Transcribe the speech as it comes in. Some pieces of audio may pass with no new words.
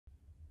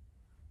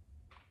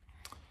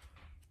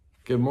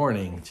Good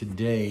morning.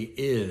 Today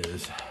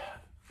is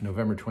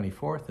November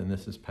 24th, and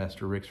this is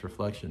Pastor Rick's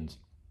Reflections.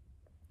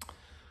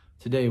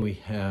 Today we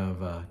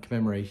have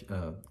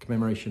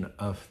commemoration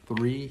of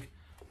three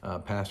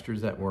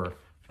pastors that were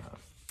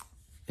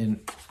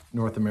in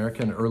North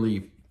America in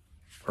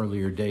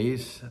earlier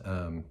days,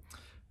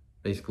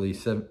 basically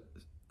 18th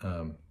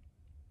and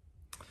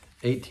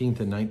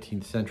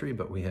 19th century,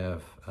 but we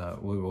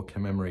will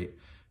commemorate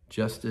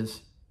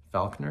Justice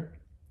Falkner,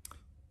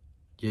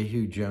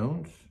 Jehu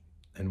Jones,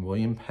 and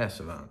William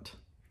Passavant.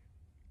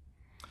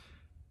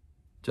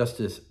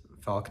 Justice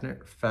Falkner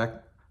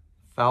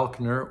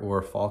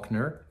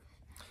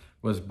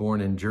was born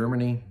in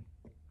Germany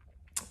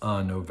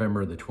on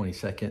November the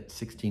 22nd,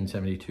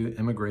 1672,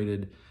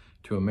 immigrated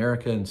to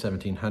America in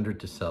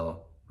 1700 to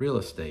sell real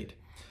estate.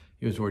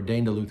 He was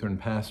ordained a Lutheran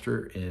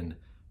pastor in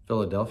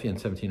Philadelphia in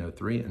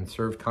 1703 and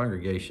served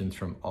congregations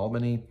from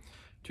Albany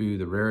to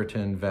the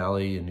Raritan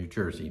Valley in New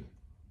Jersey.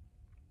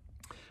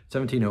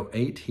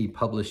 1708, he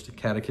published a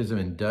catechism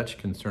in Dutch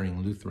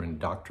concerning Lutheran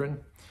doctrine,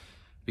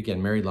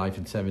 began married life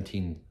in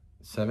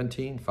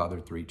 1717,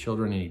 fathered three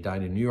children, and he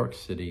died in New York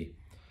City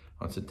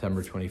on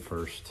September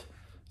 21st,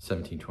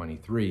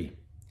 1723.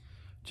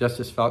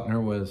 Justice Falkner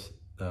was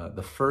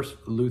the first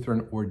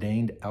Lutheran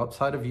ordained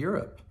outside of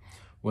Europe,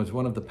 was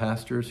one of the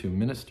pastors who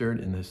ministered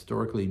in the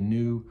historically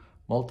new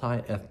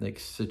multi-ethnic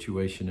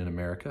situation in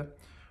America,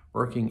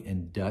 working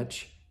in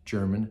Dutch,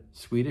 German,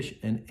 Swedish,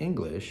 and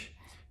English.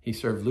 He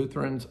served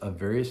Lutherans of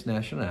various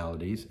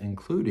nationalities,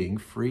 including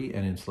free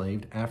and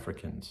enslaved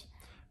Africans,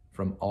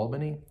 from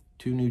Albany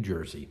to New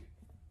Jersey.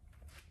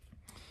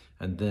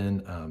 And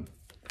then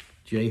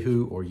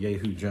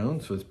Jehu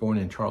Jones was born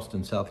in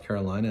Charleston, South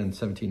Carolina in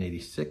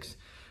 1786,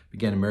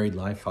 began a married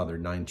life,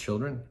 fathered 9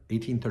 children.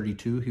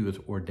 1832, he was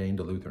ordained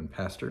a Lutheran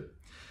pastor.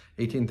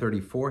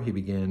 1834, he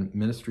began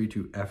ministry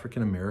to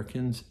African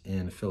Americans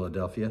in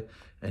Philadelphia,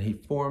 and he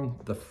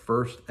formed the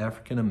first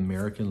African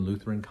American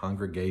Lutheran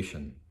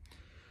congregation.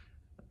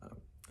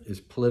 Is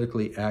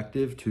politically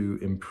active to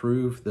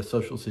improve the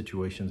social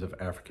situations of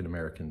African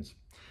Americans.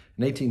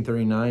 In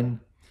 1839,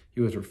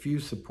 he was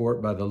refused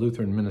support by the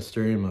Lutheran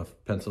Ministerium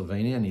of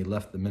Pennsylvania, and he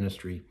left the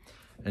ministry,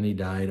 and he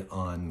died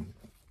on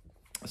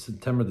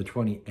September the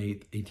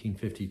 28th,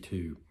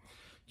 1852.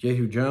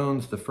 Jehu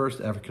Jones, the first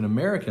African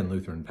American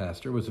Lutheran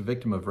pastor, was a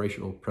victim of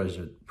racial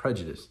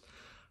prejudice.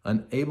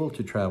 Unable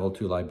to travel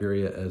to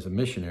Liberia as a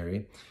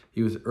missionary,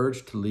 he was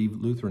urged to leave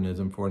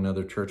Lutheranism for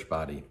another church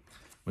body.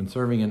 When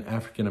serving an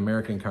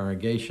African-American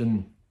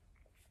congregation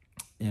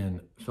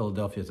in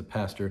Philadelphia as a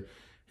pastor,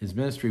 his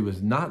ministry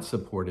was not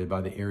supported by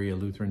the area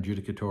Lutheran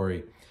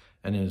Judicatory,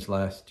 and in his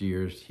last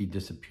years, he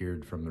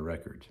disappeared from the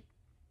record.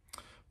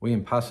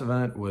 William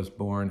Passavant was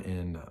born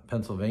in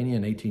Pennsylvania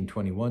in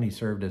 1821. He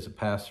served as a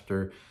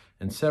pastor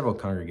in several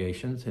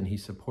congregations, and he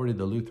supported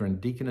the Lutheran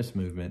Deaconess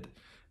movement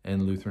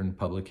and Lutheran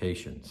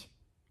publications.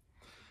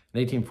 In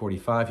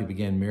 1845, he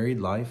began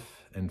married life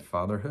and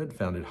fatherhood,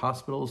 founded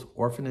hospitals,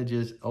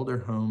 orphanages, elder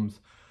homes,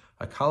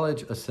 a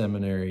college, a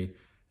seminary,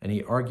 and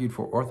he argued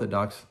for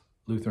Orthodox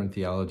Lutheran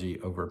theology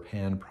over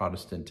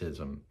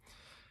Pan-Protestantism.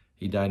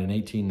 He died in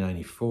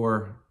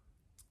 1894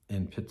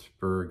 in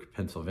Pittsburgh,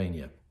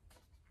 Pennsylvania.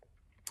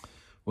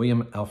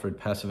 William Alfred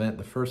Passavant,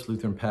 the first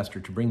Lutheran pastor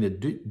to bring the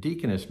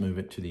deaconess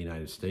movement to the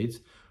United States,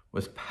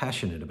 was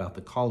passionate about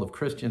the call of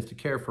Christians to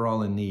care for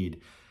all in need,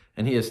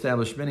 and he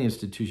established many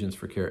institutions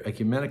for care.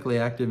 Ecumenically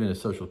active in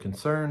his social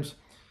concerns,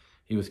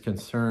 he was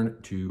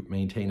concerned to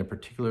maintain a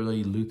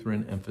particularly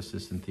Lutheran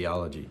emphasis in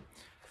theology,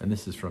 and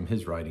this is from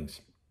his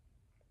writings.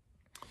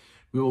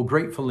 We will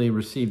gratefully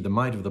receive the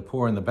mite of the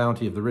poor and the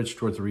bounty of the rich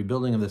towards the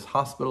rebuilding of this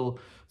hospital,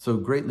 so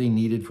greatly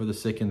needed for the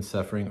sick and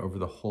suffering over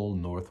the whole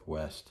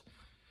Northwest.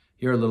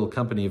 Here a little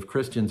company of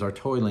Christians are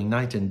toiling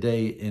night and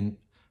day in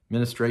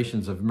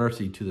ministrations of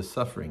mercy to the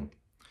suffering.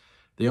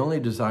 They only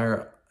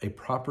desire a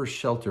proper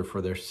shelter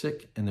for their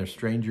sick and their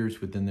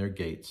strangers within their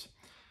gates,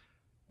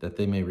 that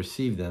they may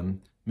receive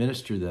them,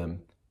 minister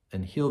them,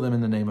 and heal them in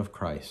the name of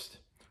Christ,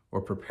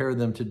 or prepare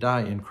them to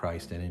die in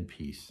Christ and in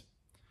peace.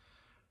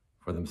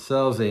 For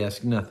themselves they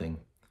ask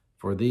nothing.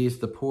 For these,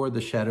 the poor, the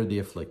shattered, the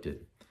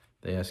afflicted,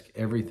 they ask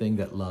everything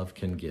that love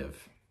can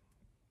give.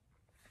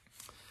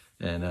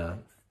 And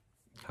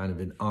kind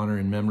of in honor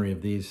and memory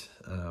of these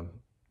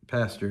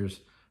pastors,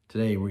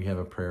 today we have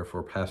a prayer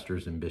for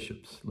pastors and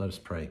bishops. Let us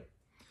pray.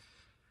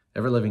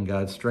 Ever-living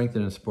God,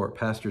 strengthen and support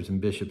pastors and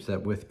bishops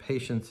that with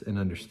patience and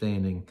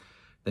understanding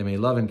they may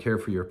love and care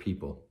for your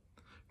people.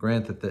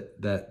 Grant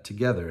that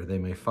together they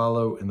may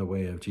follow in the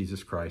way of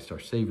Jesus Christ, our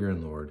Savior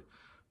and Lord,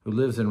 who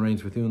lives and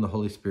reigns with you in the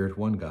Holy Spirit,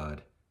 one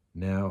God,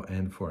 now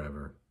and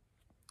forever.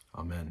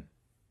 Amen.